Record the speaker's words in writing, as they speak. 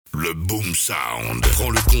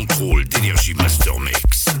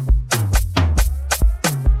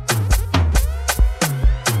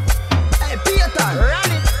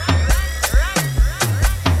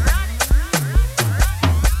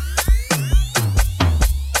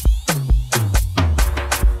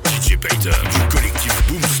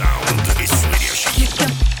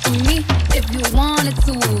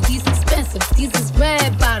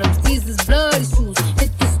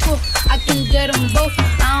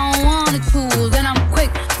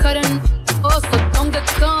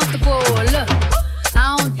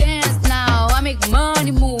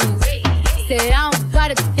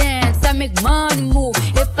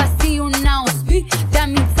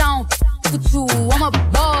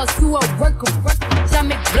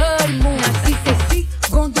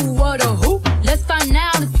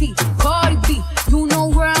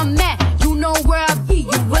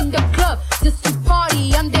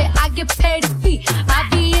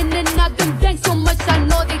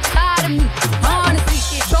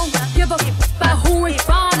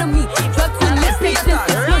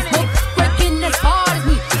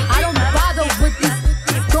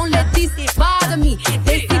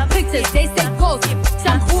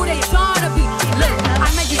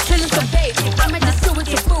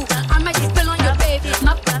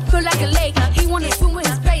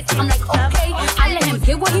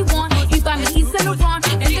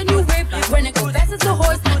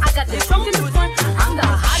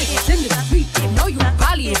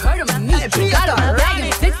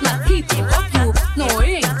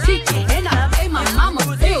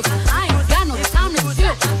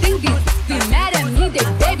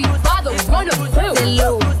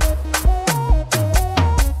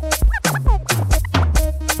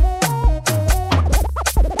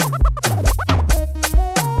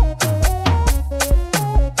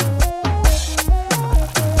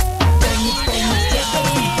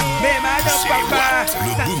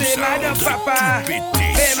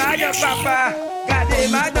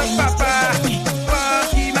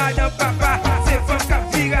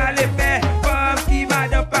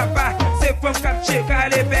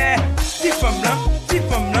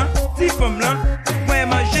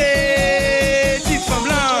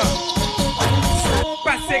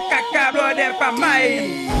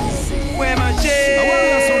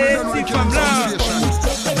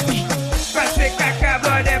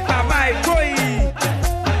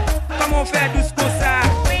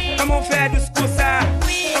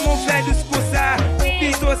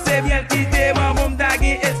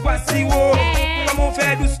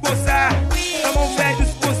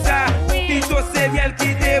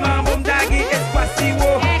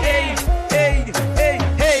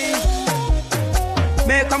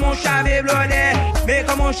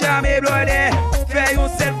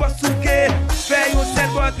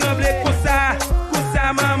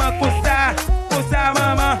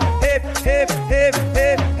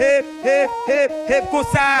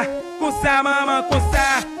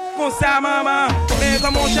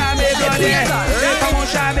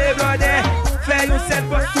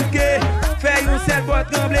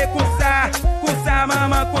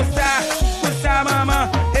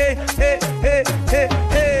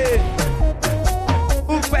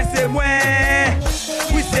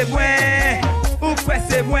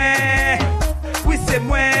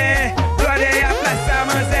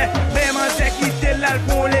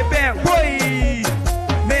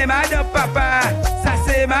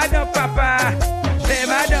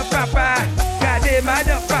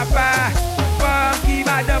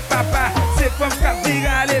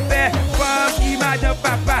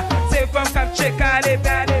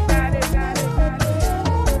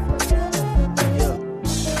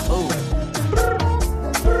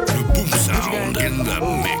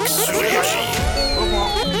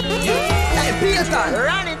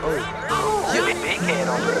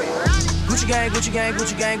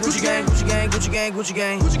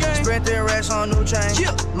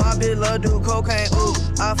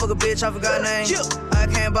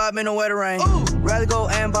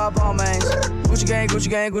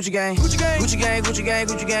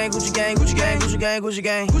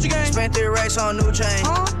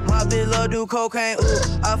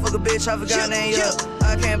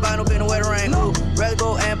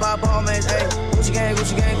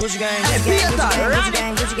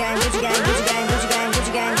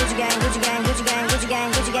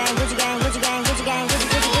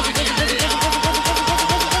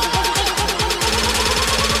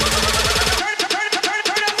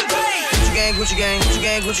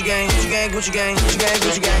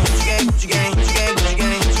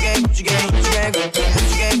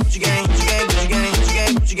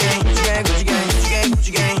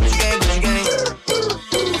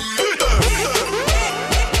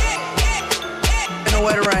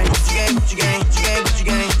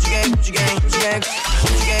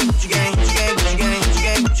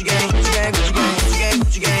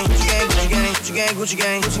gang, Gucci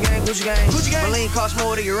gang, Gucci gang, Gucci gang, Gucci gang. My lean cost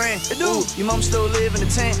more than your rent. Ooh, your mom still live in the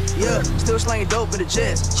tent. Yeah, still slanging dope in the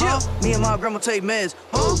jets. Me and my grandma take meds.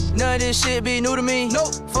 None of this shit be new to me.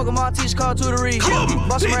 Nope. Fuck with my teacher called tutory.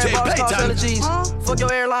 Boss some red bars, cause allergies. Fuck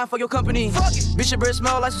your airline, fuck your company. Bitch, your breath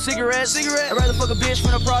smell like some cigarettes. I'd rather fuck a bitch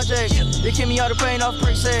from the project. They kick me out the plane off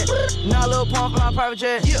preset. Now Lil Pump on private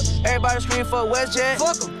jet. Everybody scream for WestJet.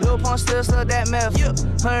 Fuck 'em. Lil Pump still that meth.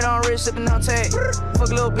 100 on wrist, sippin' on tag. Fuck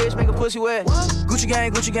a little bitch, make a pussy wet. Gucci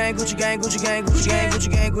gang, Gucci gang, Gucci gang, Gucci gang, Gucci gang,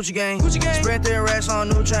 Gucci gang, Gucci gang, Gucci gang. Spread their racks on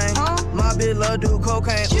new chain. My bitch love do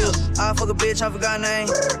cocaine. I fuck a bitch, I forgot name.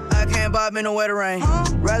 I can't bob in the wetter rain.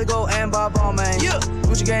 Rather go and bob all man.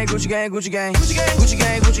 Gucci gang, Gucci gang, Gucci gang, Gucci gang, Gucci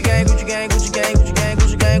gang, Gucci gang, Gucci gang, Gucci gang, Gucci gang,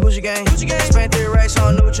 Gucci gang, Gucci gang, Gucci gang. Spent 3 racks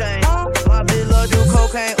on new chain. My bitch love do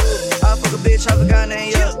cocaine. I fuck a bitch, I forgot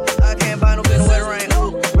name. I can't buy no bitch in the wetter rain.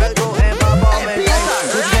 Rather go and bob all man. Gucci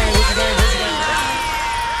gang, Gucci gang, Gucci gang.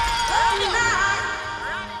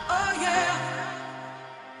 Oh yeah,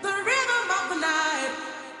 the rhythm of the night.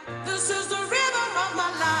 This is the rhythm of my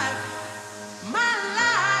life. My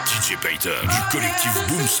life. DJ Payton du collectif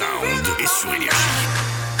Boom Sound est sur Énergie.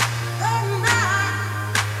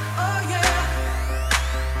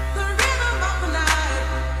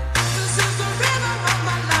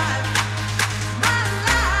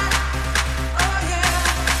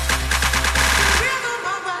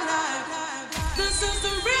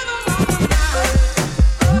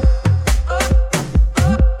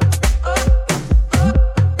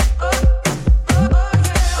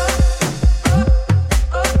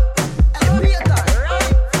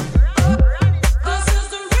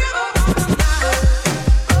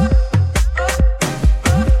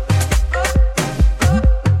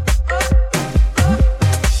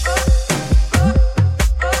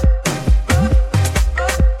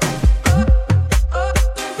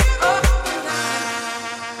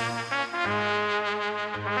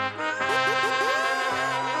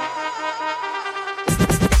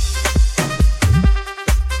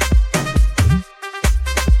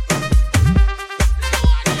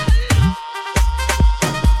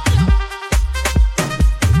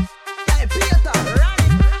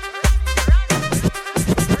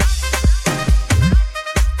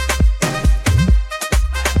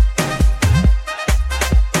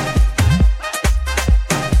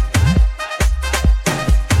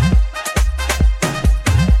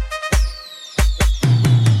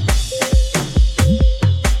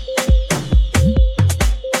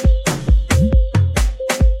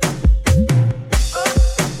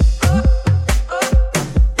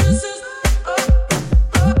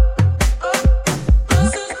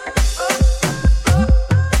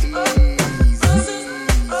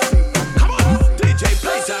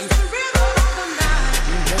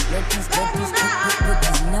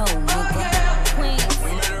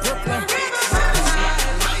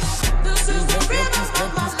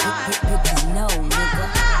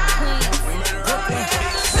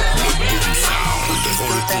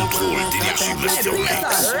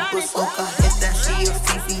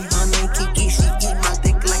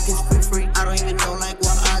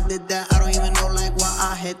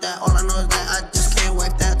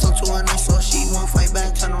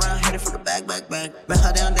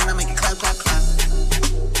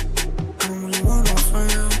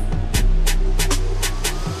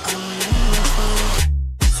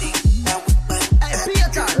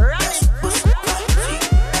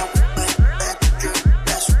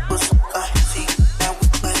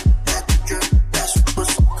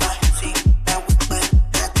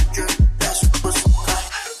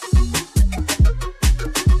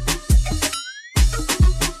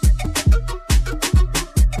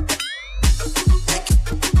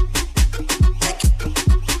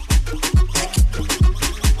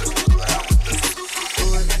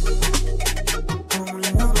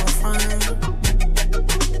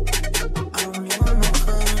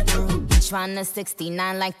 Tryna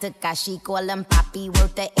 69 like Takashi, call him Poppy,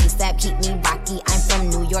 worth the ASAP, keep me rocky. I'm from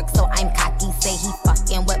New York, so I'm cocky. Say he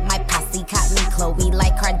fucking with my posse, caught me Chloe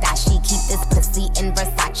like Kardashian. Keep this pussy in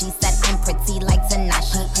Versace, said I'm pretty like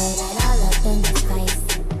Tanashi. Put it all up in his face,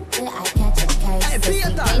 till I catch a case.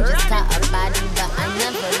 Pussy dangerous, got a body, but I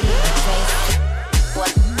never leave a trace.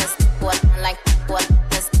 What this, what like, what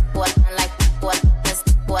this, what like, what this,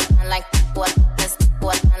 what like, what this,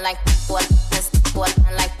 what like, what this, what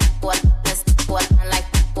like, what this, what like, what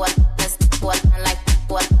this, what like,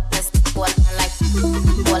 what this, what like,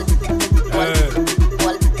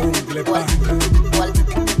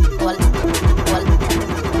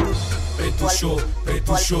 Peto show,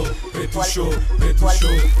 peto show, peto show, peto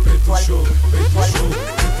show, peto show, peto show,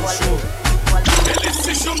 peto show.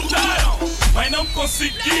 Let's shut down. mas não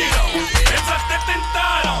conseguiram. Eles até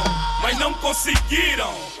tentaram, mas não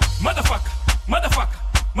conseguiram. Motherfucker, motherfucker,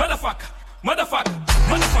 motherfucker, motherfucker,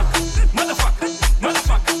 motherfucker, motherfucker,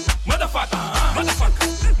 motherfucker, motherfucker, motherfucker,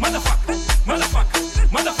 motherfucker, motherfucker,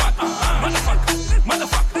 motherfucker, motherfucker,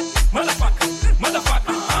 motherfucker, motherfucker,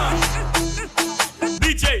 motherfucker.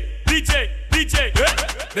 DJ,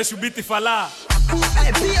 deixa o beat falar.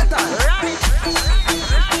 Hey, Peter, run it.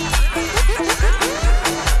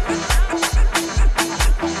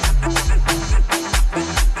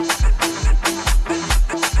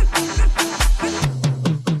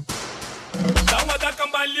 Dá uma da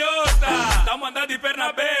cambalhota, dá uma andada de perna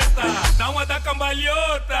aberta. Dá uma da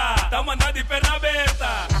cambalhota, dá uma andada de perna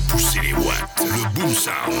aberta. Poussez les watts, le boom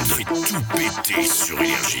sound fait tout péter sur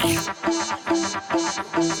Énergie.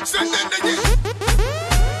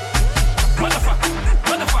 Motherfucker,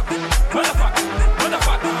 motherfucker, motherfucker,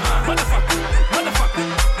 motherfucker, motherfucker, motherfucker,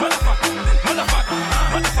 motherfucker, motherfucker,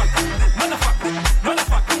 motherfucker, motherfucker,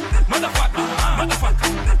 motherfucker, motherfucker, motherfucker,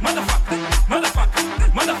 motherfucker, motherfucker,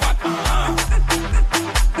 motherfucker.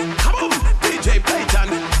 Kaboom! DJ Payton.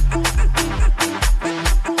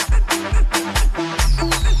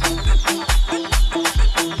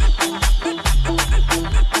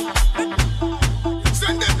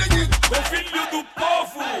 O filho do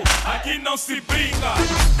povo, aqui não se brinca.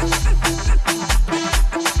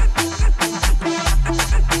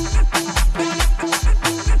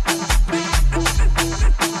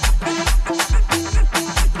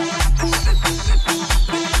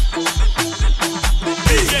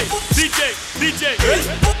 DJ,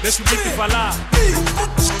 deixa o beat falar.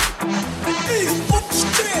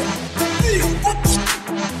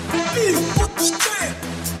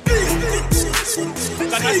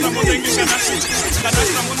 Canastra mundengue canastra,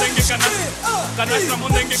 canastra mundengue canastra, canastra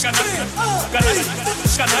mundengue canastra,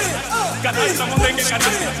 canastra mundengue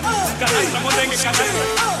canastra, canastra mundengue canastra,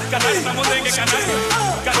 canastra mundengue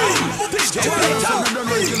canastra,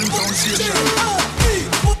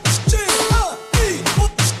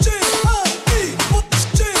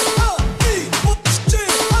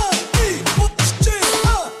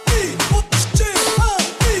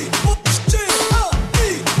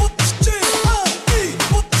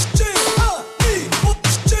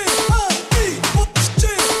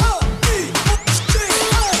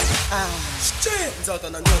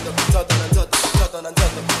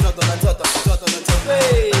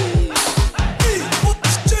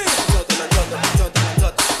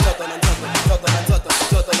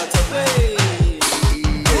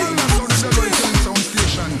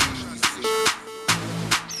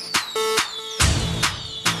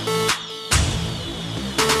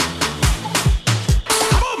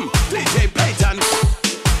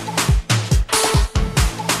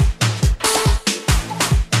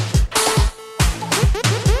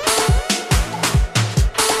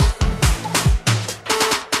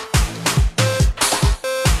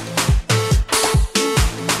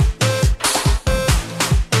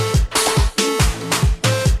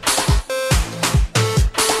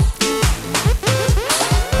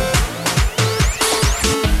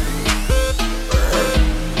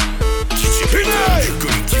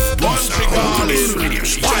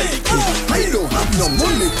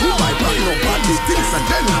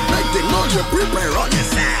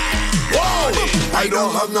 I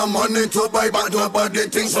don't have no money to buy back nobody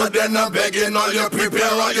things, so then I'm begging all you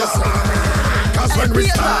prepare on your side. Cause when we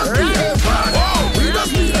start behave bad, we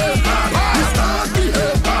just behave bad. We start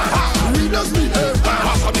behave bad, we just behave bad.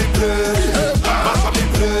 Pass up the play, behave bad. Pass up the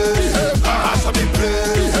play, behave bad. Pass up the play,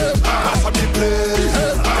 behave bad. Pass up the play,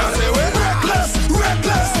 behave bad. I say we're reckless,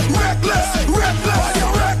 reckless, reckless, reckless.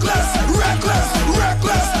 You're reckless, reckless,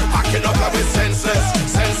 reckless. Hacking up like we're senseless,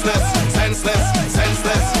 senseless, senseless,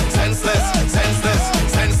 senseless, senseless, senseless,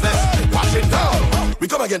 senseless. Wash it down. We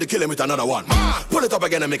come again to kill him with another one. Pull it up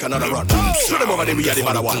again and make another run. Show them over there we are the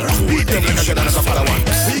other one. Beat them like again another father one.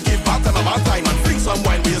 We give back time about time and bring some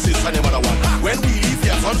wine we assist on the other one. When we leave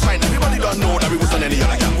here sunshine, everybody don't know that we was on any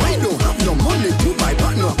other gang. We don't have no money to buy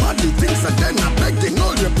back no body things, and then I'm begging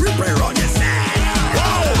all you prepare on yourself.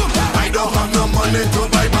 I don't have no money to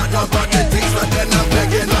buy back no body things, and then I'm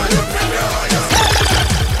begging all you prepare on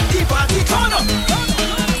yourself. Keep on the corner.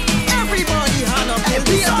 Everybody hand up the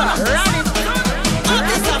pizza. Run it.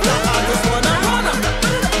 This after I just wanna run up.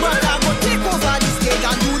 But I go take over this stage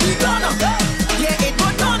and do the gunner. Yeah, it go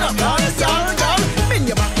done up. Yes, y'all done. Bend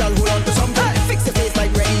your back, y'all hold on to something. Fix your face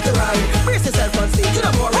like ready to ride. Brace yourself on stage to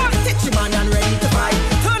the board. Teach your man and ready to fight.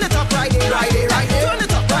 Turn it up right there, right there, right there.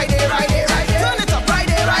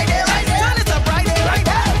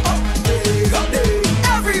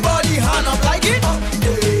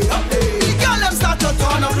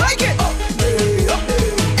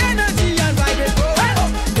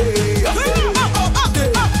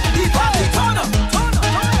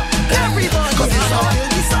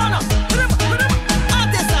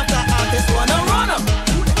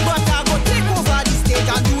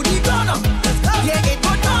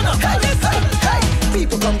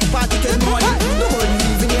 come to party till morning. Nobody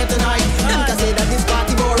leaving here tonight. Them can say that this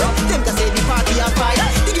party boring. Them can say the party a fight.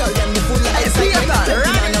 The girl them the full of excitement. 20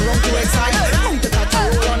 man around to excite. How to catch a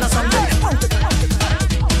hold on or something.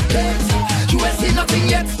 You ain't seen nothing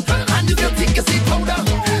yet. And if you think you see powder,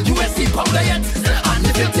 you ain't seen powder yet. And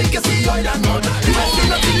if you think you see oil and mud, you ain't seen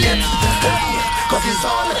nothing yet. Cause it's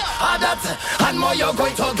all that and more you're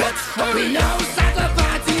going to get. We now start a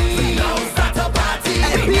party. We now start a party.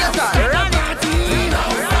 We now start a party. We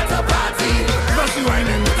now start a party. Bossy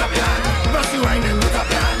whining, put up your hand. Bossy whining, put up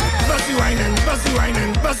your hand. Bossy whining, bossy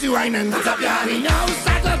whining, bossy whining, put up your hand. We now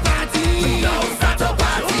start a party. We now start a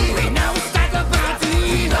party. We now start a party.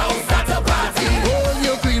 We now start a party. All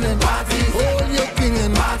your queenin' party. All your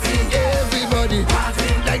queenin' party. Everybody party.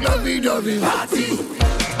 Like lovey-dovey party.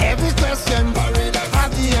 Every question,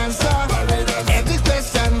 have the answer. Every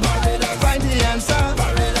question, find the answer.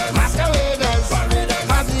 Masqueraders,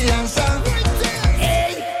 have the answer.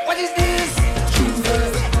 Hey, what is this? Juve.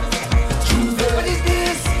 Juve. What is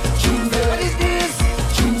this? Juve. What is this?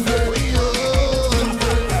 Juve.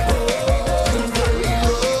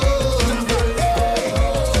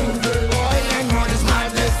 Oil and mud is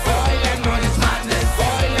madness. Oil and mud is madness.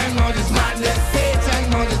 Oil and mud is madness. Satan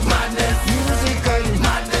mud is madness. Musically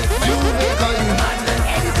madness. Musically madness.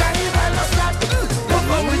 Any carnival of that. Pop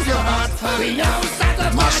on with your heart. We now start a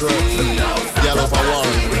Mash party. up. We now start Yellow a for party.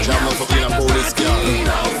 one. We Jam now up for start clean a and police party. girl. We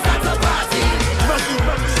now start a party.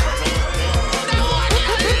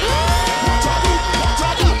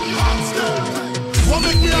 What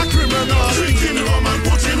make me a criminal? Drinking rum and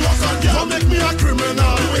putting water down. What make me a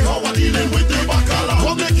criminal? Doing how I dealing with the bacala.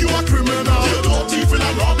 What make you a criminal? You don't thief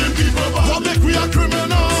and robbing people back. What make me a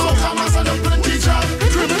criminal? So come and send a plenty job.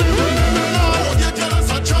 Criminal. Oh, you tell us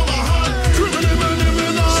a jam a hand.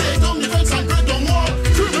 Criminal. Shake down the fence and break down wall.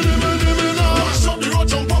 Criminal. Wash up the road,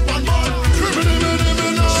 jump up and ball.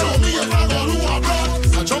 Criminal. Show me a flag all who are blood.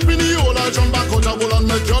 I jump in the hole, I jump back out a bowl and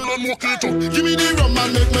make y'all run walk it up. Give me the rum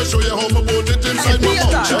and make me show you how my boat it inside my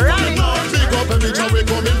mouth. Big up every time we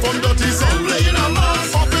coming from dirty sun. Playing a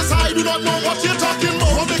mass. Up inside, do not know what you're talking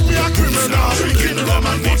about. What make me a criminal? Drinking rum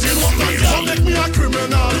and putting water down. What make me a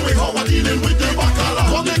criminal? Doing how I dealing with the bacala.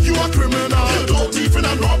 What make you a criminal? You don't thieving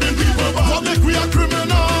and robbing people back. What make we a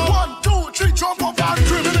criminal? 1, 2, 3, jump up and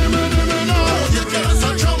criminal. Oh, you tell us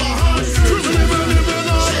a jam a hand.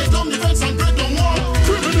 Criminal. Shake down the fence and break down wall.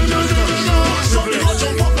 Criminal. Wash up the road,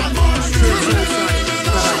 jump up and ball.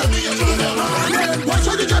 Criminal. Show me a criminal. Watch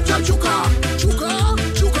out the jab jab chuka. Chuka.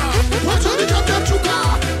 Watch out the jab jab chuka.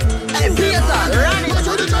 Hey, Peter, run it. Watch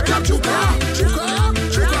out the jab jab chuka. Chuka.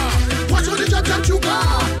 Watch out the jab jab chuka.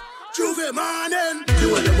 Juve man,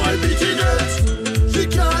 you and the boy beating it. She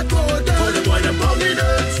can't go down. For the boy them pounding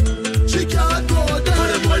it. She can't go down. For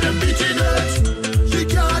the boy them beating it. She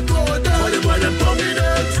can't go down. For the boy them pounding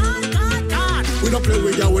it. We don't play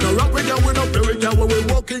with ya, we don't rock with ya, we don't play with ya when we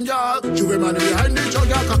walking ya. Juve man behind the jug,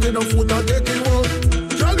 ya cocking up foot and taking walk.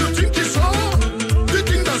 Girl, you think it's so? The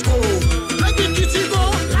thing does go. Like the kitty go.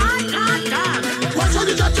 Watch out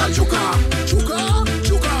the jab jab chuka.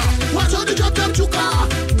 Watch out the jab jab chuka.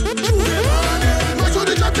 Watch out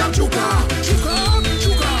the jab jab chuka.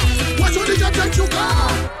 Watch out the jab jab chuka.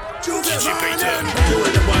 You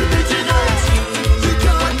and the boy beating it. She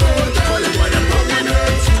can't go down. For the boy them pounding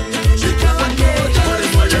it. She can't go down. For the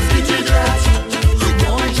boy them beating it. She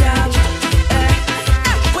can't jab.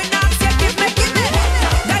 When I take it, make it.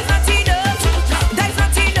 That's not enough. That's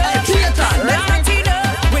not enough. That's not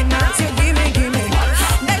enough. When I take, give me.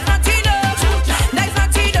 That's not enough.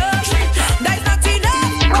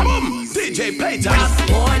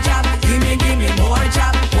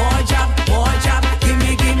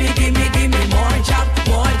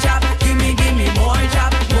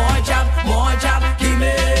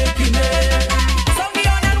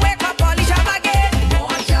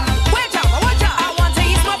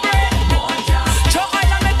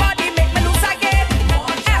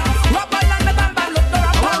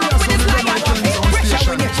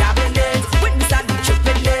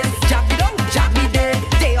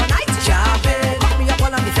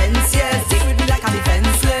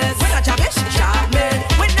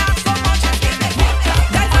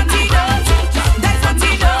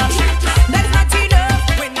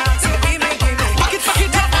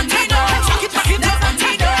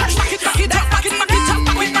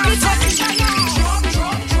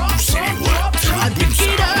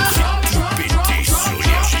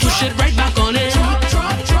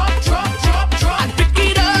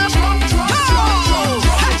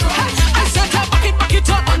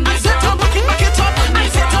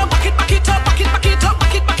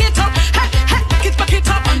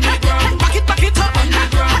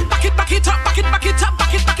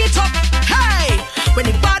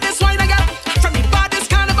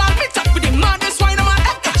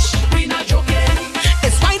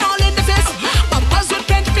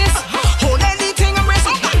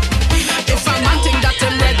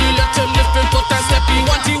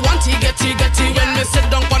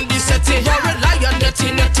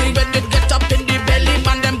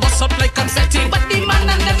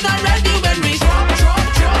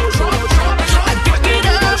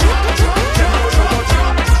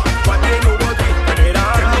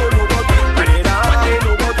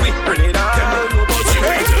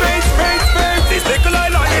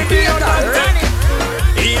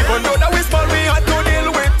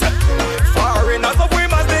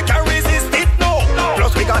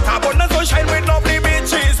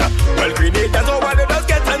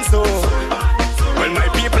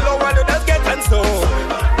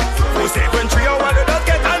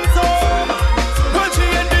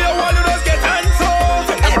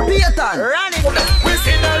 Peter, run it. We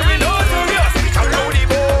signal, we notorious, we chop to the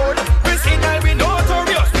bone. We signal, we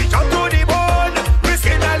notorious, we chop to the bone. We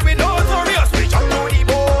signal, we notorious, we chop to the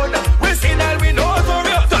bone. We signal, we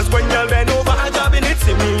notorious. Cause when y'all bend over a jobbing it,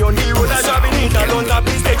 see me on the road a jobbing it. I don't have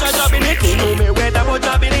the stage a jobbing it. You know me where the bout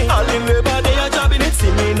jobbing it. All in Labor Day a jobbing it.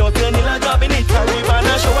 See me not turning a jobbing it. Caribbean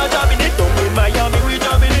a show a jobbing it. Don't in Miami we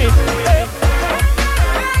jobbing it. Hey.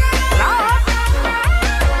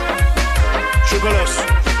 Sugarless,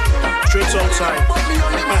 straight outside.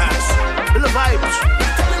 Bill of vibes.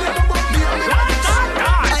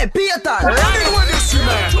 Hey Peter, run it. When you see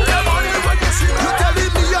me, you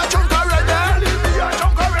telling me a chunk already.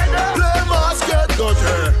 Play basket,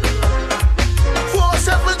 dirty.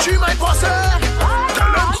 473 my posse.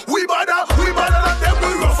 Tell them we better than them,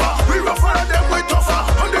 we rougher than them, we tougher.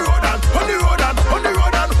 On the road and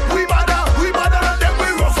we better than them, we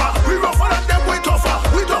rougher than them, we tougher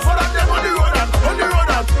than them on the road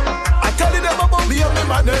and. I telling them about me and me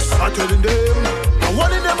madness. I telling them, I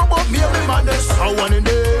warning them about me and me madness. I warning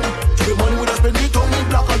them, to the money we just spend it on me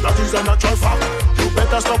black and that is a natural fact. You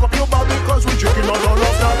better stock up your bar because we drinking all of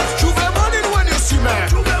that. Chuve money when you see me.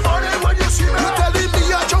 You telling me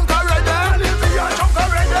a chunk already.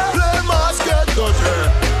 Play basket, dirty.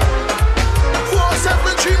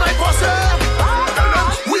 473 my posse.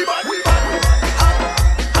 We bad.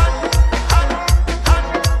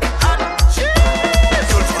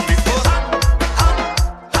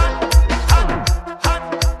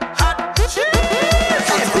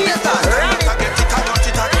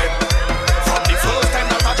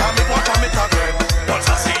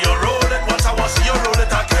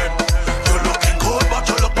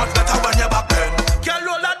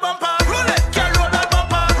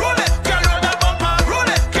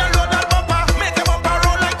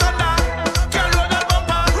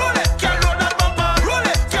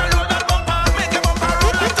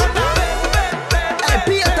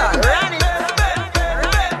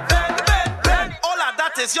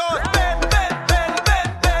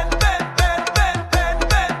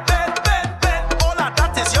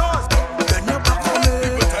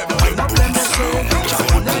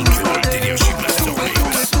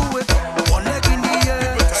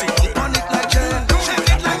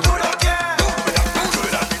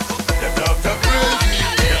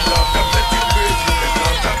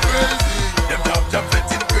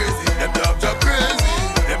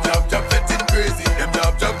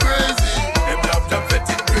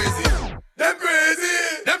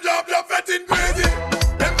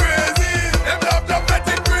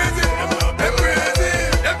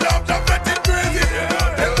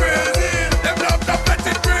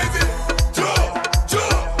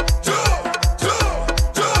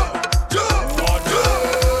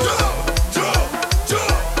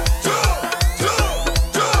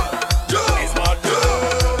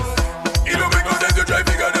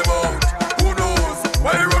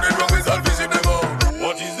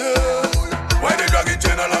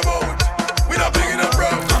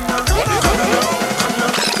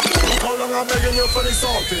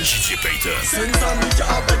 Since I meet you,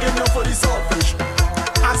 I'm begging you for the selfish.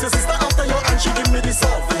 Ask your sister after you and she give me the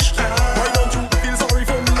selfish. Why don't you feel sorry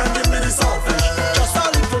for me and give me the selfish? Just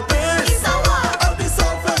a little bit. I'll be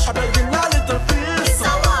selfish. I'm begging a little bit.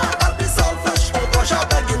 I'll be selfish. Oh gosh, I'm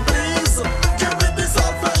begging please. Give me the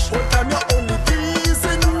selfish. One time you're only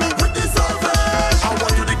teasing me with the selfish. I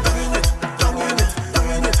want you to down in it, down in it, down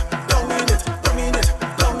in it, down in it, down in it,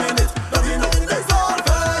 down in it, down in it, the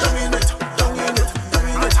selfish. Down in it, down in it, down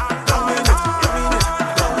in it, down in it,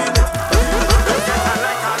 down in it, down in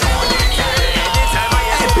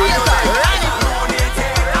it.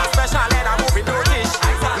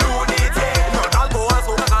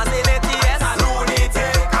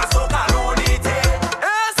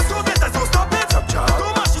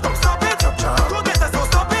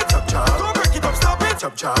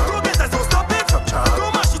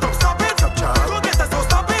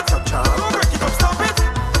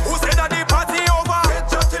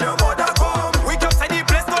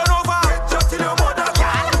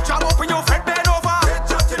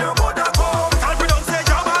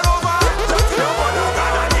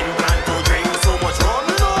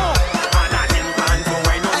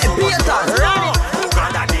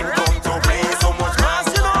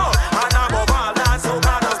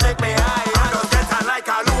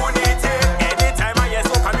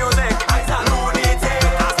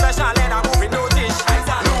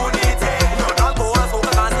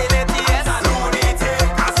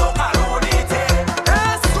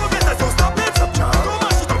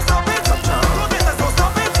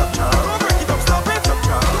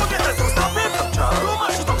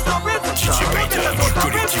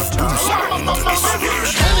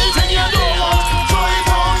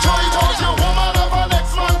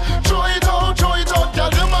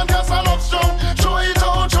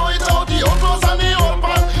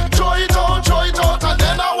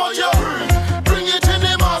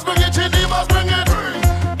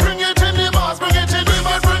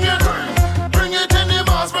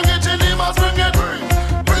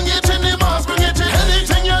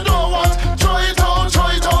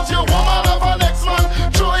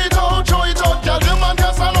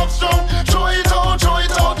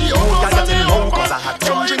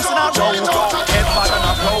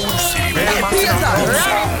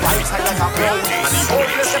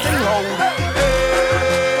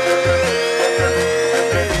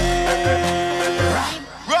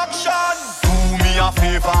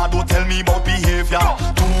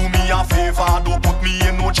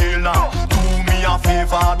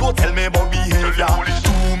 So tell me about behavior.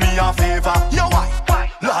 Do me a favor. Yo,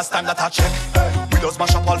 why? Last time that I check, we just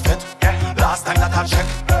mash up all fit. Last time that I check,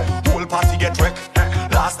 whole party get wrecked.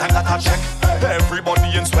 Last time that I check,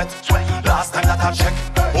 everybody in sweat. Last time that I check,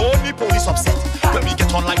 only police upset. When we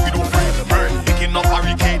get on like we don't frame, picking up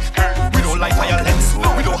barricade. We don't like violence,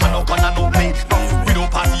 we don't have no gun and no blade. We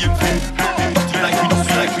don't party in vain. Party like we don't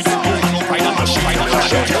feel like we don't have no pride and no shame.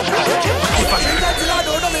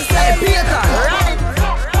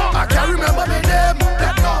 I can't remember my name,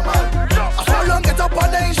 that normal. I saw long get up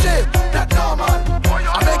on the shit, that normal.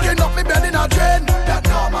 I'm making up my bed in a drain, that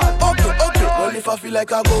normal. Okay, well if I feel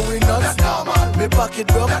like I go in nuts, that normal. Me pocket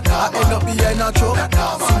broke, I end up behind a choke.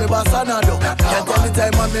 See me boss and I do, can't tell the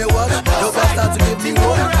time on me watch. Your boss start to give me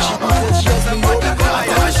hope, she says she has me hope. I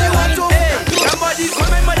tell me she want to. Somebody call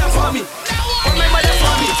my mother for me, call my mother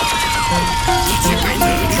for me.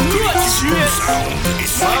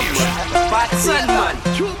 Batson man,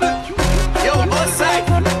 yo outside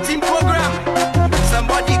team program.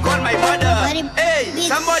 Somebody call my mother. Hey,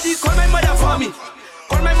 somebody call my mother for me.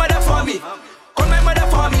 Call my mother for me. Call my mother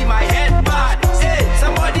for me. My head bad. Hey,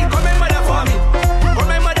 somebody call my mother for me. Call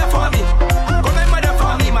my mother for me. Call my mother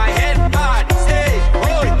for me. My head bad. Hey,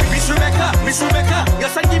 oh, Miss Rebecca, your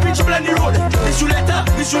son give me trouble on the road. Miss Juletta,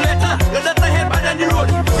 your daughter head bad on the road.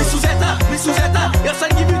 Miss Suzetta, your son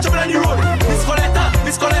give me trouble on the road. Miss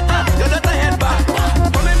Coletta, your daughter head bad.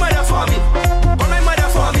 Call my mother for me. Call my mother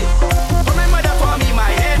for me. Call my mother for me.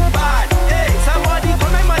 My head bad. Hey, somebody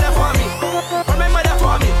call my mother for me. Call my mother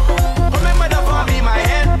for me. Call my mother for me. My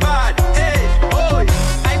head bad. Hey, boy,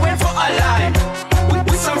 I went for a line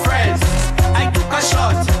with some friends. I took a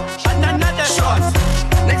shot and another shot.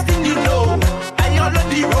 Next thing you know, I all on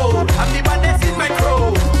the road. I'm the baddest in my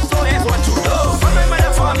crew. So here's what you do. Call my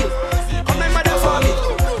mother for me. Call my mother for me.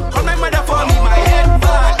 Call my mother for me. My head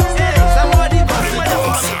bad. Hey, somebody call my mother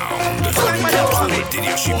for me. Call my mother for me.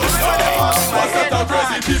 What's that the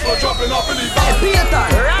crazy people jumping up in the van?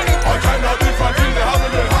 All kind of different things they have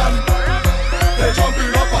in their hand. They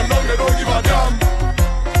jumping up and down, they don't give a damn.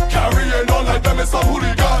 Carrying on like them is some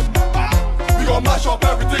hooligan. We gon' mash up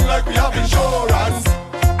everything like we have insurance,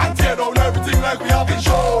 and tear down everything like we have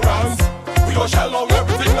insurance. We gon' shell out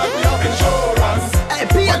everything like we have insurance.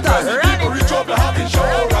 When crazy people reach up, they have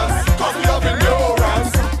insurance, cause we have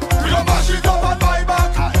endurance. We gon' mash it up and buy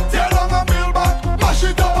back, tear down and build back. Mash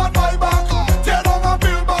it up and buy back, tear down and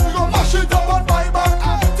build back. We gon' mash it up and buy back,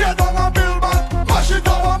 tear down and build back. Mash it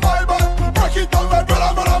up and buy back, break it down like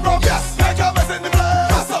brum. Yes, make a mess in the place.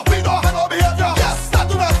 Mess up, we don't have no behavior. Yes, that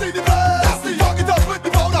do not see the place. Yes, the young it up with the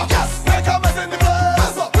powder. Yes, make a mess in the place.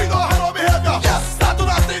 Mess up, we don't have no behavior. Yes, that do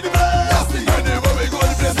not see the place. Yes, the anyway.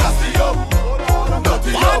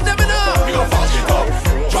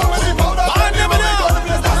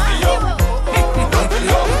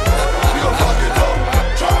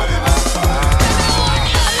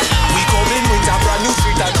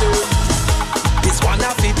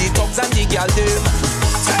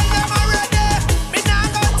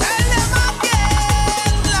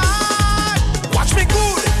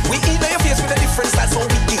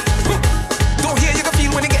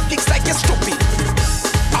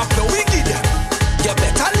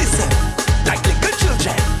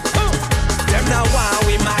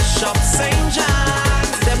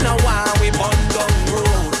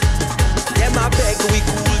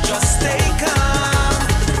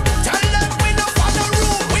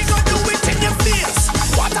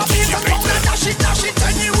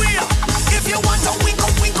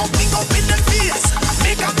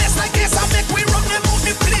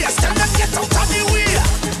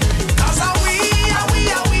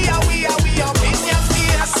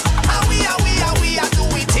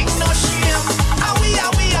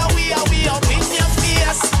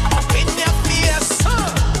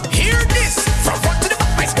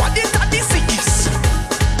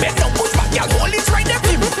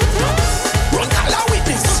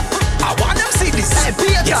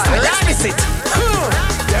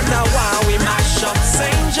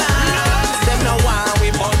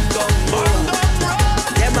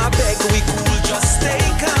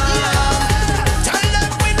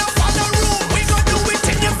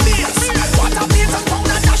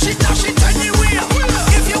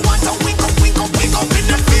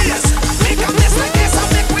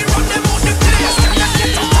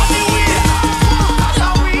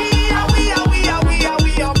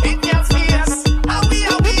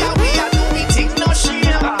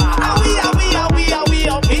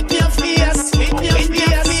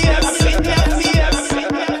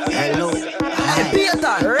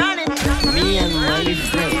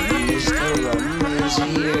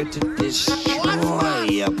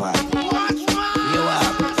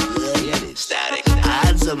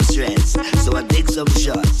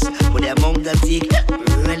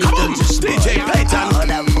 little just DJ Payton. I heard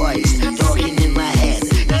a voice talking in my head.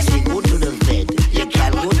 They say go to the bed, you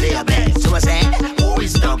can't go to your bed. So I say, who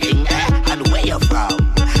is talking and where you from?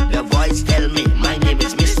 The voice tell me, my name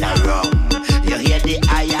is Mr. Rum. You hear the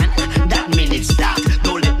iron? That mean it's start.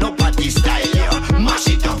 Don't let nobody style you. Mash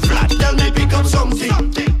it up flat. Tell me pick up something,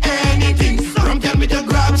 anything. Rum tell me to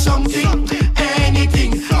grab something,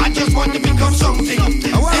 anything. I just want to pick up something, anything.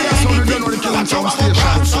 I just want to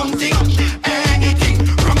grab something, anything.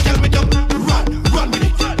 Rum tell me to run with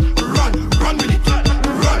it, run with it,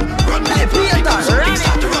 run with it. Pick up something,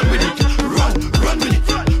 start to run with it, run with it,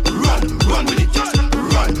 run with it,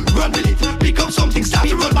 run with it. Pick up something, start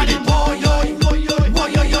to run with it. Boy, yo, boy, yo, boy,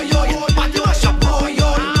 yo, yo, yo. Party mash up, boy, yo,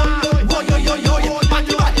 boy, yo, yo, yo.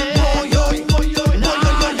 Party mash up, boy, yo, boy, yo,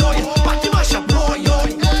 yo, yo. Party mash up, boy, yo,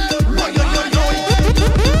 boy, yo, yo, yo.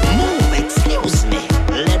 Move, excuse me,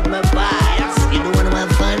 let me pass. You don't wanna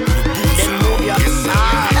have fun? Then move your ass.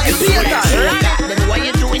 Then what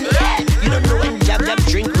you doing here? You don't know when Jab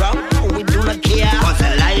drink rum? We do not care. Cause the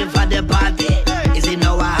life of the party is in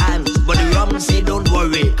our hands. But the rum say don't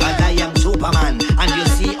worry, cause I am Superman. And you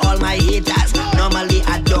see all my haters, normally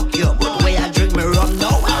I duck you. But when I drink me rum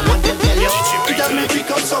now, I want to tell you. Tell me pick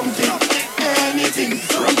up something, anything.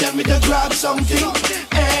 Rum tell me to grab something,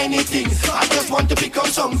 anything. I just want to pick up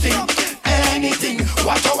something, anything.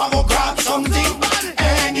 Watch how I go grab something,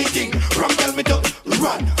 anything. Rum tell me to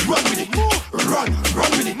run with it,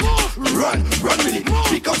 run with it, run with it.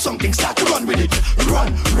 Pick up something, start to run with it,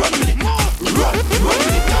 run with it, run with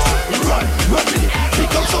it, run with it.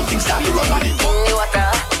 Pick up something, start to run with it. In the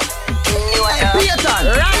water, DJ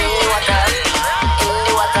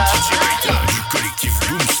Payton du collectif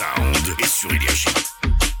Boom Sound et sur Énergie.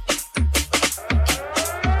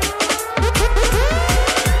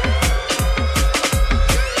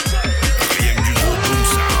 Rien du gros Boom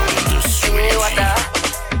Sound sur Énergie.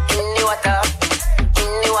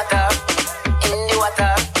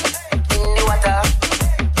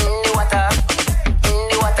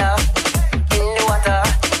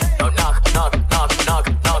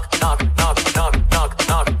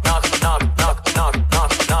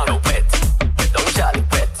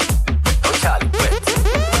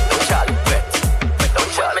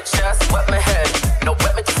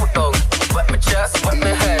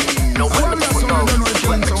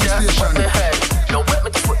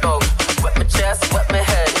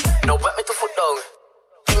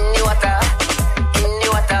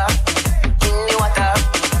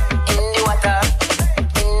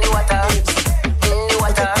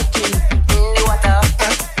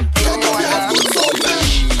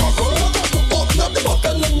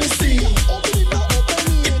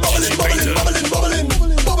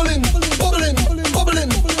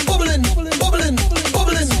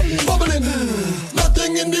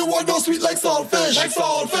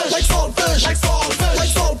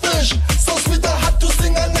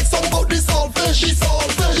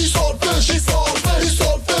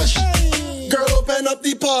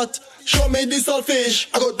 Show me the saltfish.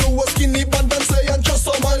 I go do a skinny band and say and just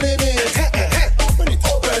some money in it. Open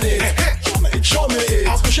it. Show me it.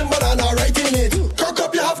 I'm pushing banana right in it. Cock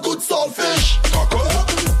up, you have good saltfish. Cock up.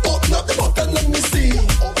 Open up the bottle, let me see.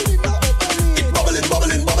 It bubbling,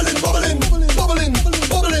 bubbling, bubbling, bubbling, bubbling,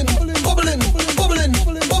 bubbling, bubbling, bubbling,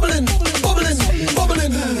 bubbling, bubbling,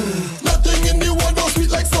 bubbling. Nothing in the world goes sweet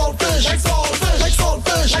like saltfish. Like saltfish, like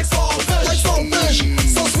saltfish, like saltfish, like saltfish.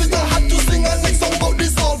 So sweet I had to sing and make song about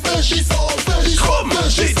this saltfish.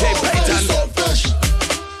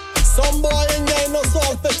 Some boy ain't getting no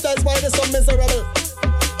saltfish, that's why they're so miserable.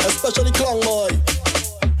 Especially Clown boy.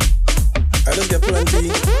 I just get plenty.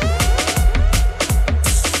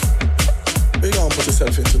 You gonna put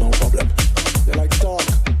yourself into no problem. You're like talk.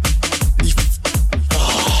 You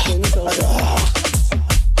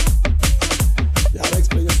gotta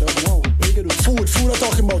explain yourself now. What you can do? Food I'm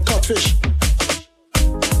talking about catfish.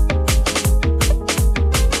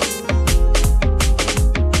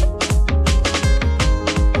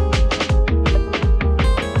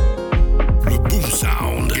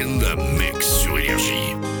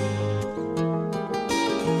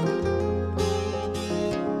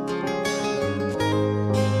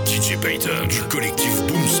 DJ Payton du collectif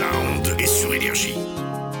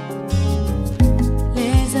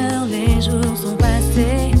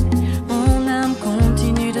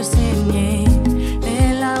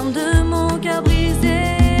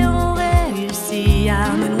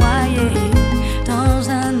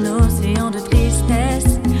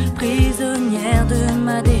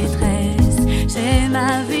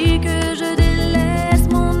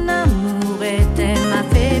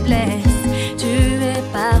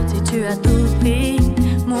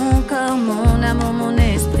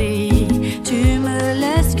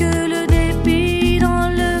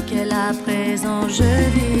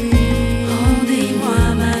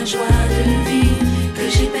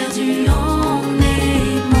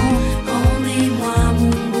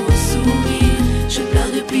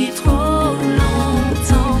depuis trop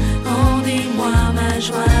longtemps. Rendez-moi ma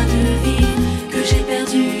joie de vivre que j'ai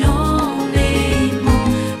perdue en aimant.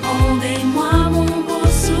 Rendez-moi mon beau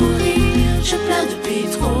sourire, je pleure depuis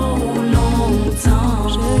trop longtemps.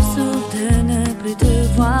 Je souffre de ne plus te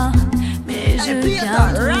voir, mais je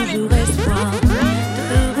garde toujours espoir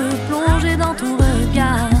de replonger dans ton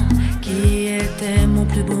regard qui était mon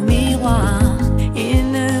plus beau miroir.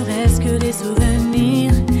 Il ne reste que des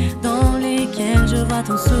souvenirs dans lesquels je vois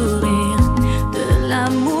ton sourire. De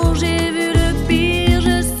l'amour j'ai vu le pire,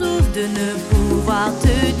 je souffre de ne pouvoir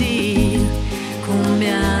te dire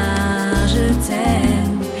combien je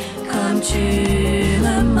t'aime, comme tu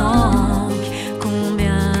me manques,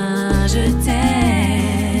 combien je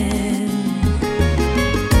t'aime.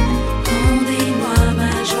 Rendez-moi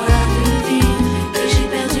ma joie de vivre que j'ai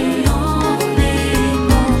perdue en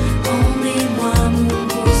aimant. Rendez-moi mon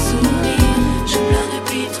beau sourire, je pleure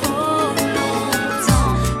depuis trop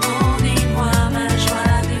longtemps. Rendez-moi ma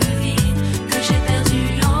joie de vivre que j'ai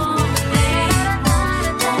perdue en aimant.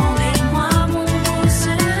 Rendez-moi mon beau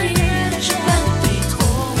sourire, je pleure depuis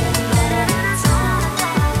trop longtemps.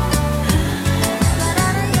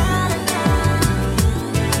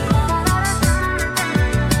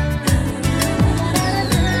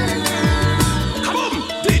 Kaboom!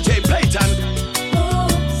 DJ Playton.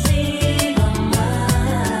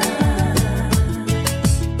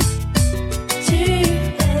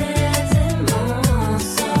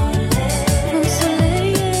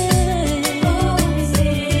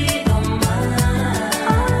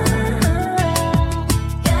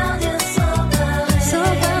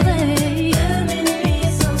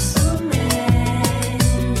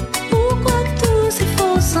 Pourquoi tous ces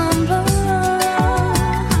faux semblants,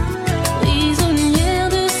 prisonnière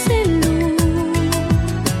de ces loups,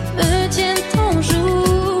 me tiennent en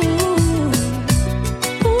joue?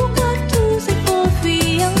 Pourquoi tous ces faux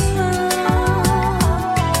fuyants,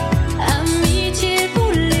 amitié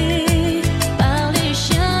volée par les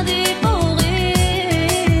chiens dévorés?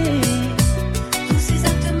 Tous ces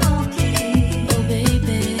actes manqués, oh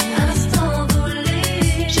baby, instant volé,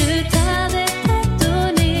 je t'avais tant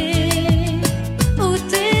donné. Où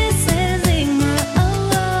t'es ces moi,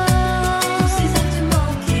 tous ces actes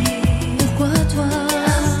manqués, pourquoi toi,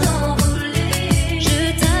 instant volé, je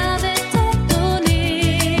t'avais tant donné.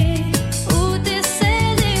 Où t'es ces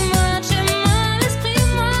moi, tu m'as l'esprit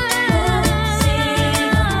moi. Tu es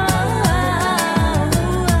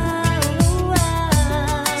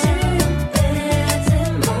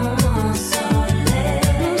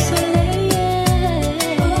mon soleil,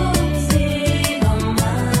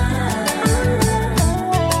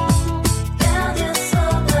 gardien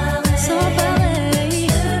sans pareil,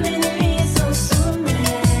 de mes nuits sans sommeil.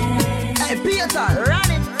 Hey, Peter,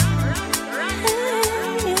 run it.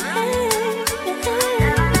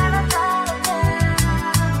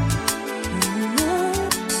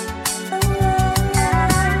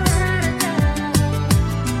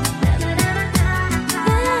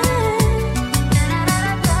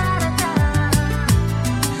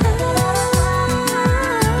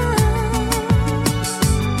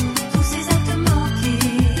 Tous ces actes manqués,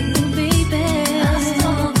 baby,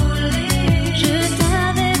 instant volé, je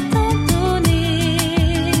t'avais tant donné.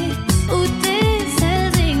 Où t'es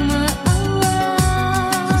ces moi,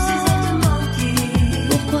 tous ces actes manqués,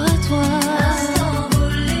 pourquoi toi, instant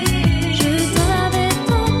volé, je t'avais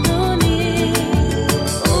tant donné.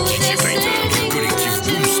 Où DJ t'es Playton du ces collectif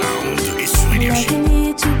Boom Sound et sur Énergie. Imaginez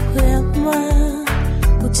tout près de moi,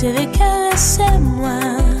 où tu veux caresser moi.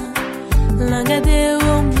 L'engagé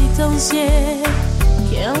au mi-temps-ciel,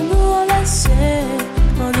 qui en nous enlacé,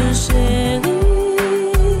 mon de chérie.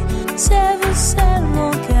 C'est vous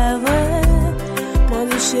seulement qu'à vrai, mon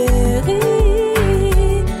de chérie.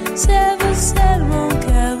 C'est vous seulement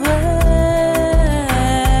qu'à vrai.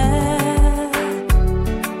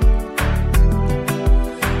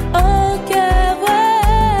 Oh, qu'à vrai.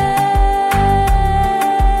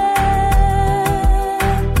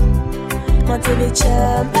 Moi, te veux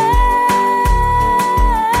jamais.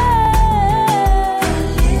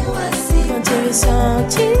 Quand tu veux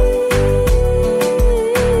sentir,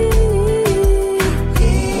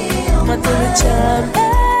 moi te veux jamais.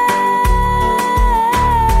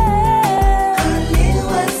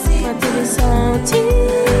 Moi te veux sentir.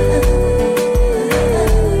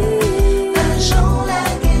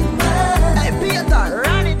 Hey, Peter,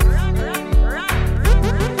 run it.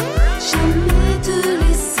 Jamais te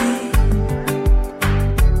laisser,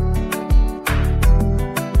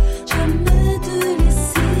 jamais te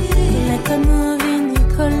laisser. La comme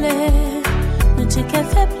Nicolet, ne t'ai qu'à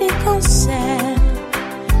faire plus concert.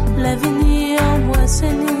 L'avenir en moi se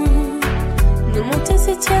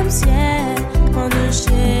ciel, grande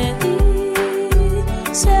chérie,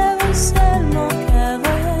 c'est vous seul mon cœur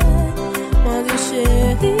vrai. Grande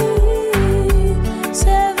chérie,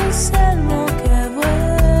 c'est vous seul mon cœur vrai.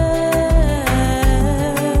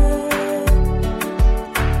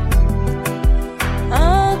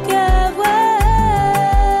 Un cœur vrai.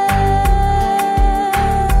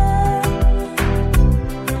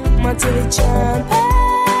 Moi tu les champions.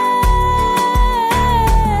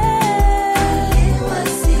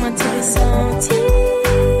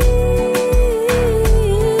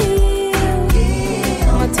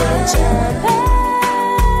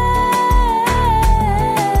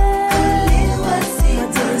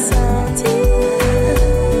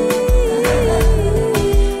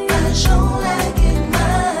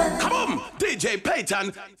 Payton.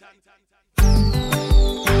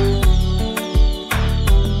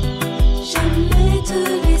 Jamais te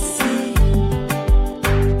laisser,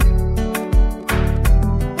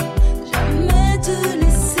 jamais te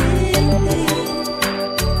laisser.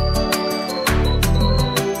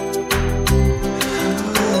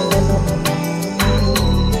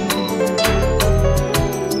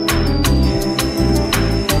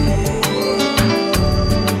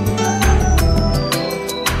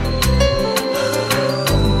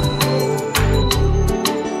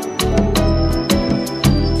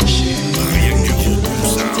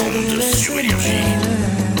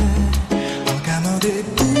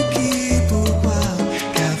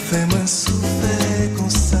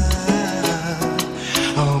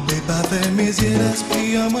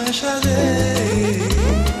 L'esprit en moi chargé,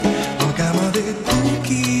 on qu'a demandé pour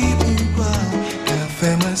qui, pourquoi, qu'a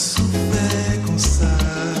fait moi souffrir comme ça.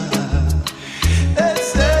 Et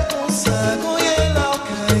c'est comme ça qu'on y est là,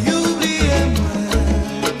 qu'à oublier moi.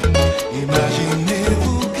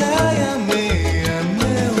 Imaginez-vous qu'à aimer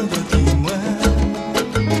autre qui moi.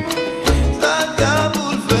 Ça qu'a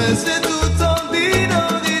bouleversé tout en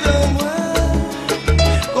disant moi,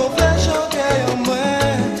 qu'on fait choquer en moi.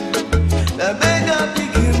 La bête a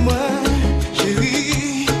piqué moi,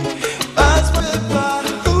 chérie. Passe-moi pas,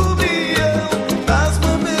 oublie,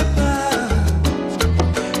 passe-moi pas.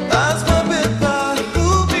 Passe-moi pas,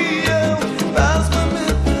 oublie, passe-moi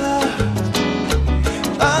pas.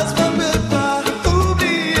 Passe-moi pas,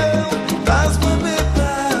 oublie, passe-moi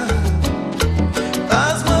pas.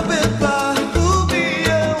 Passe-moi pas, oublie,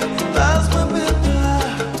 passe-moi pas.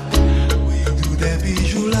 Oui, tout des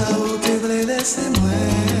bijoux là-haut, t'es vrai, laissez-moi.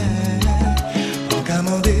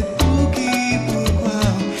 Demandez pour qui, pourquoi,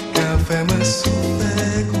 qu'a fait me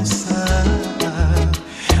souffrir comme ça.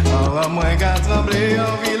 Oh, à moins qu'à trembler,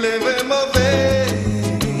 envie lever mauvais.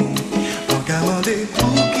 On demandez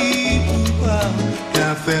pour qui, pourquoi,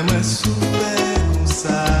 qu'a fait me souffrir comme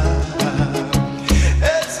ça.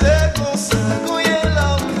 Et c'est comme ça qu'on y est là,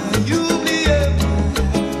 qu'à oublier moi.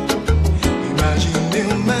 Imaginez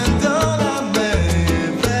même dans la mer,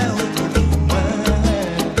 vers autre qui moi.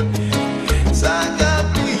 Ça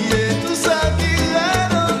tout ça qui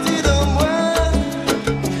est dans moi.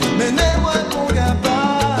 Menez-moi mon gaba.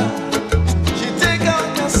 J'étais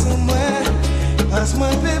quelqu'un sans moi. Passe-moi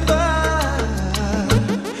pépa.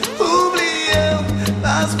 Oubliez,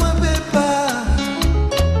 passe-moi pépa.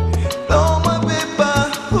 Non, moi pépa.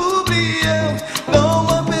 Oubliez, non,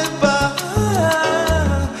 moi pépa.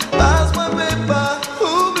 Passe-moi pépa.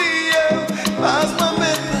 Oubliez, passe-moi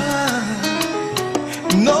pépa.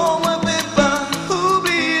 Non, moi pépa.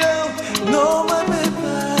 No, my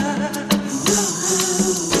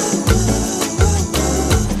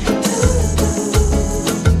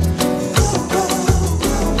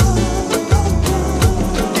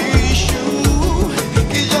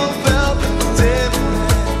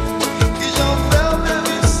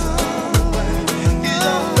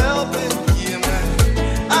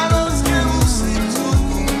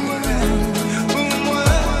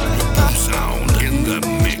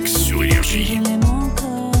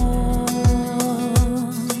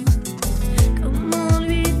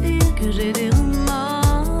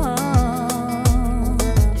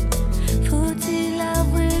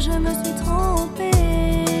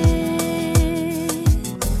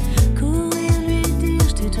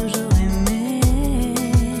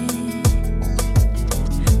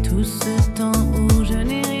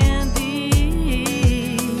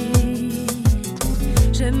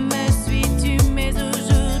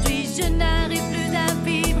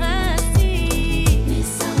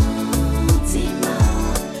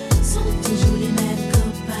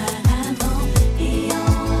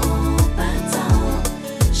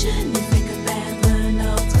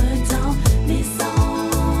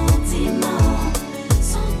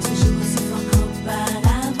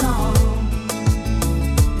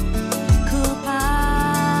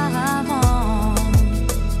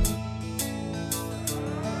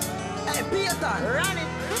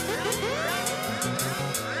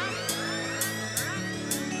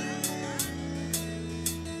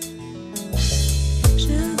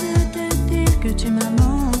que tu m'as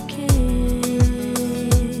manqué.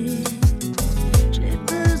 J'ai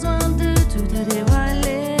besoin de tout te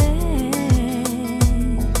dévoiler,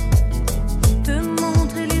 te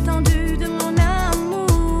montrer l'étendue de mon amour.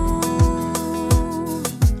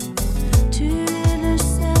 Tu es le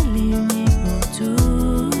seul et unique pour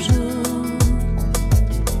toujours.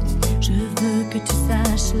 Je veux que tu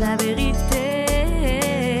saches la vérité.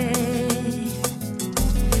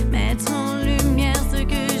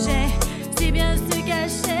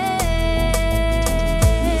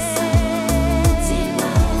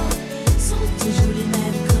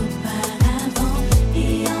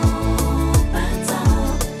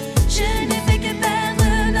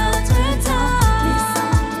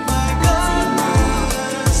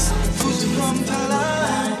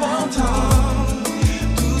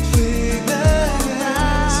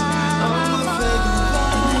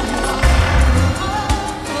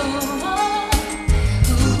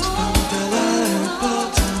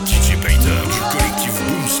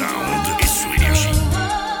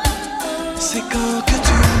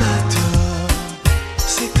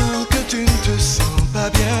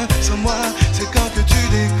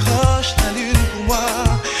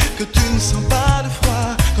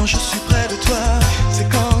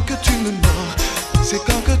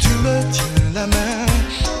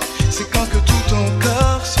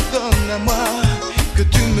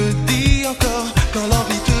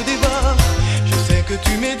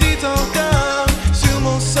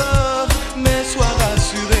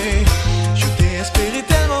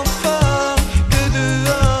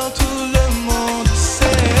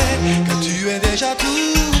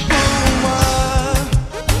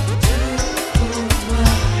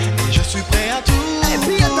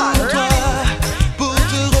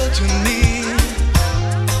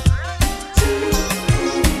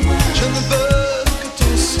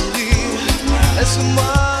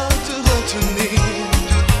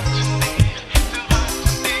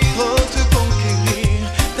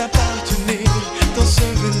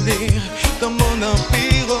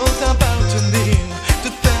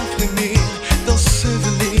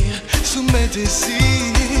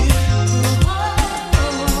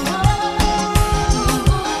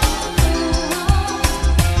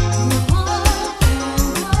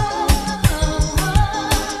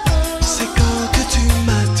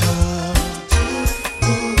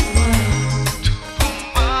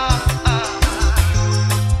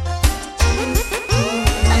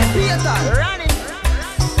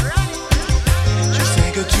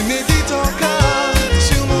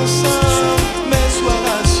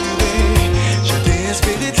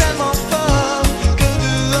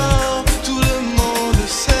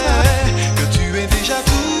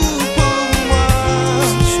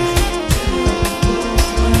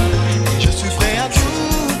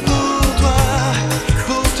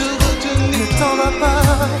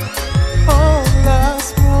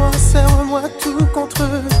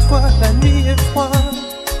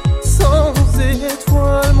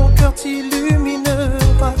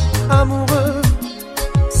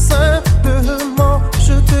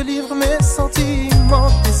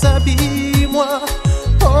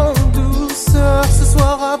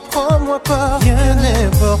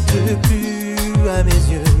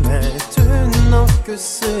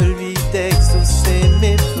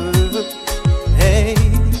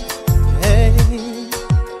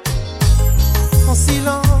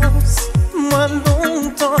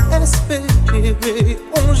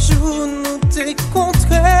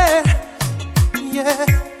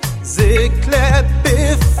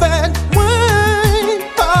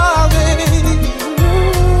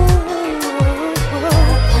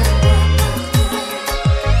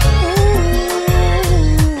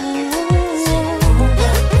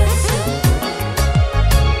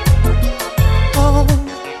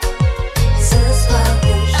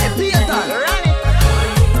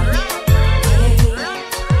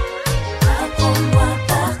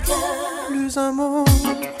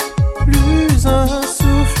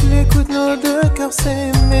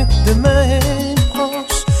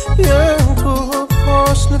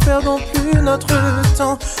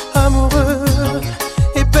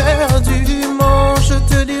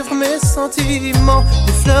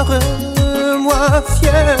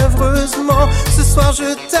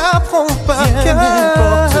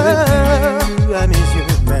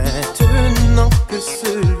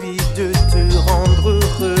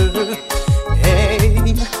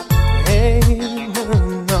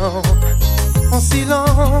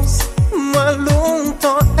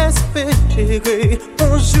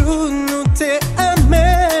 On joue, nous t'es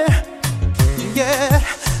aimé. Yeah,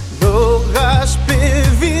 l'orage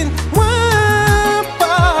pévine, moi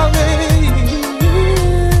pareil.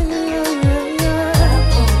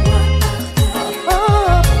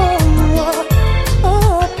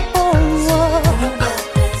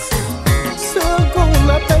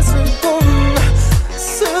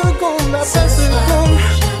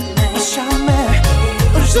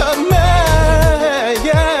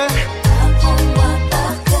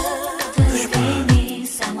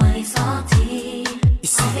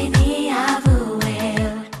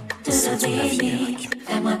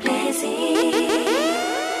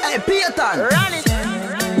 Hey, Payton, run it.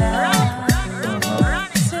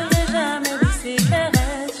 Serai jamais de ces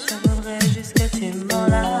caresses, j'adorerais juste que tu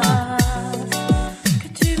m'enlaces, que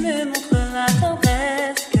tu me montres la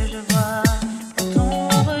tendresse que je vois dans ton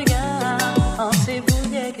regard. Pensez-vous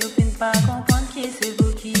bien que vous ne pas comprendre qui c'est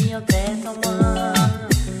vous qui en tête en moi,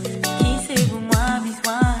 qui c'est vous moi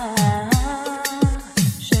besoin.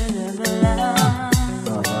 Je ne me lasse,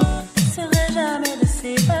 serai jamais de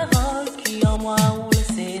ces paroles qui en moi ont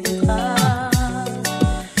laissé des traces.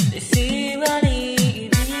 Laissez-moi aller,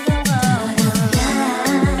 vivre en moi.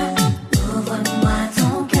 Ouvre-moi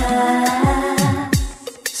ton cœur,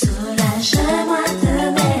 soulage-moi de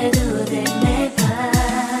mes doutes et mes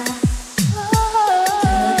peurs.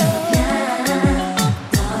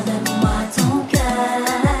 Donne-moi ton cœur,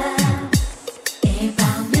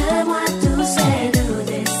 épargne-moi tous ces doutes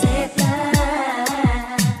et ces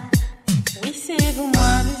pleurs. Oui, c'est vous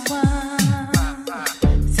moi besoin.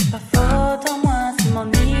 C'est pas faute en moi, c'est mon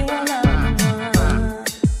miroir là pour moi.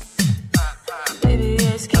 Bébé,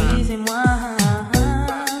 excusez-moi,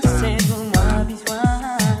 c'est vous moi besoin.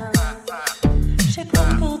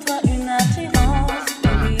 J'éprouve pour toi une attirance,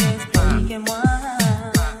 bébé, expliquez-moi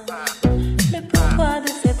le pourquoi de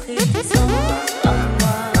cette réticence en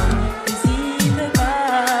moi. N'hésite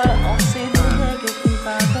pas, on sait déjà que tu ne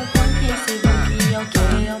pas comprendre qui c'est vous qui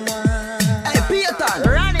enquête en moi. Hey, Payton,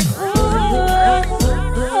 run it.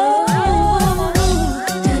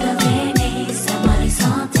 Tu devenais, c'est moi les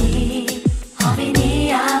sentir, en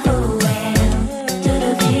venir avouer. Tu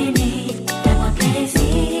devenais, fais-moi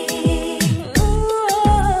plaisir.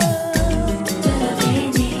 Tu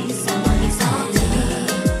devenais, c'est moi les sentir,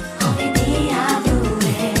 en venir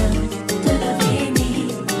avouer. Tu devenais,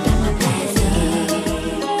 fais-moi plaisir.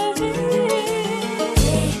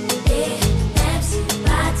 Même si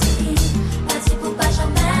parti pour pas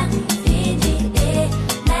jamais fini.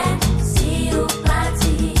 Même si ou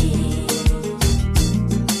parti.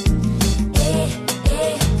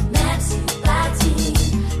 Même si parti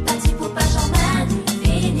pour pas jamais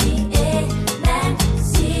fini. Même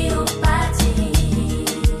si ou parti.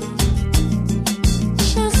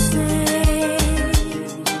 Je sais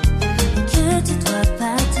que tu dois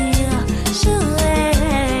partir, je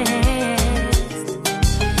reste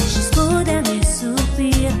jusqu'au dernier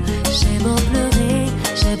soupir. J'ai beau pleurer,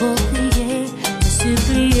 j'ai beau crier, te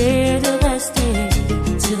supplier de rester.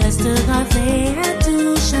 Tu resteras vrai à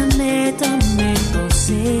tout jamais dans mes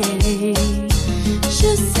pensées.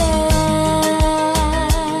 Je sais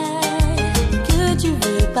que tu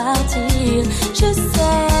veux partir, je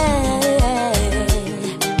sais.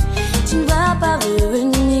 Tu ne vas pas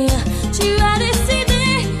revenir. Tu as décidé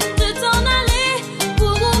de t'en aller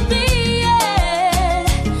pour oublier.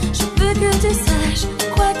 Je veux que tu saches,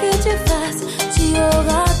 quoi que tu fasses, tu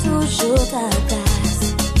auras toujours ta place.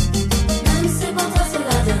 Même si pour toi c'est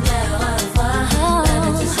la dernière fois,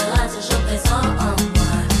 même tu seras toujours présent en moi.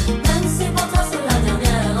 Même si pour toi c'est la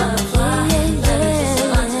dernière fois, même tu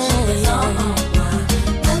seras toujours présent en moi.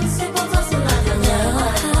 Même si pour toi c'est la dernière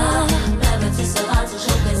fois, même tu seras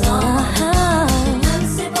toujours présent en moi. Même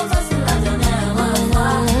si pour toi c'est la dernière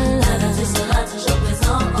fois, même tu seras toujours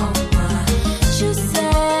présent en moi. Je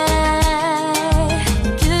sais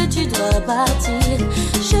que tu dois partir.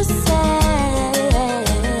 Je sais,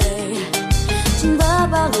 tu ne vas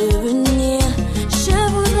pas revenir. Je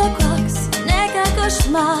voudrais croire que ce n'est qu'un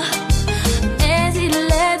cauchemar, mais il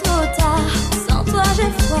est trop tard. Sans toi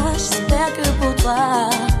j'ai froid, j'espère que pour toi